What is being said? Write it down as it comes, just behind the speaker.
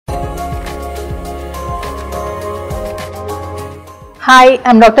Hi, I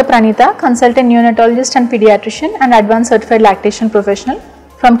am Dr. Pranitha, consultant neonatologist and pediatrician and advanced certified lactation professional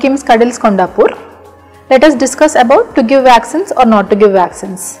from KIMS Cuddles, Kondapur. Let us discuss about to give vaccines or not to give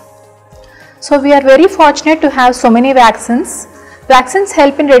vaccines. So we are very fortunate to have so many vaccines. Vaccines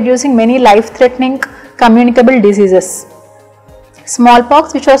help in reducing many life-threatening communicable diseases.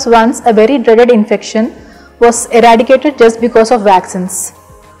 Smallpox, which was once a very dreaded infection, was eradicated just because of vaccines.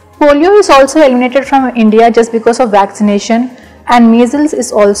 Polio is also eliminated from India just because of vaccination, and measles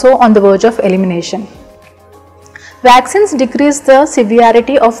is also on the verge of elimination. Vaccines decrease the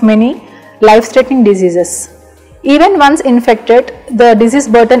severity of many life-threatening diseases. Even once infected, the disease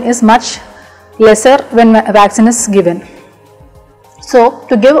burden is much lesser when vaccine is given. So,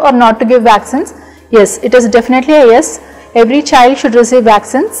 to give or not to give vaccines? Yes, it is definitely a yes. Every child should receive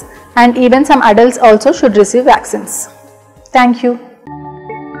vaccines, and even some adults also should receive vaccines. Thank you.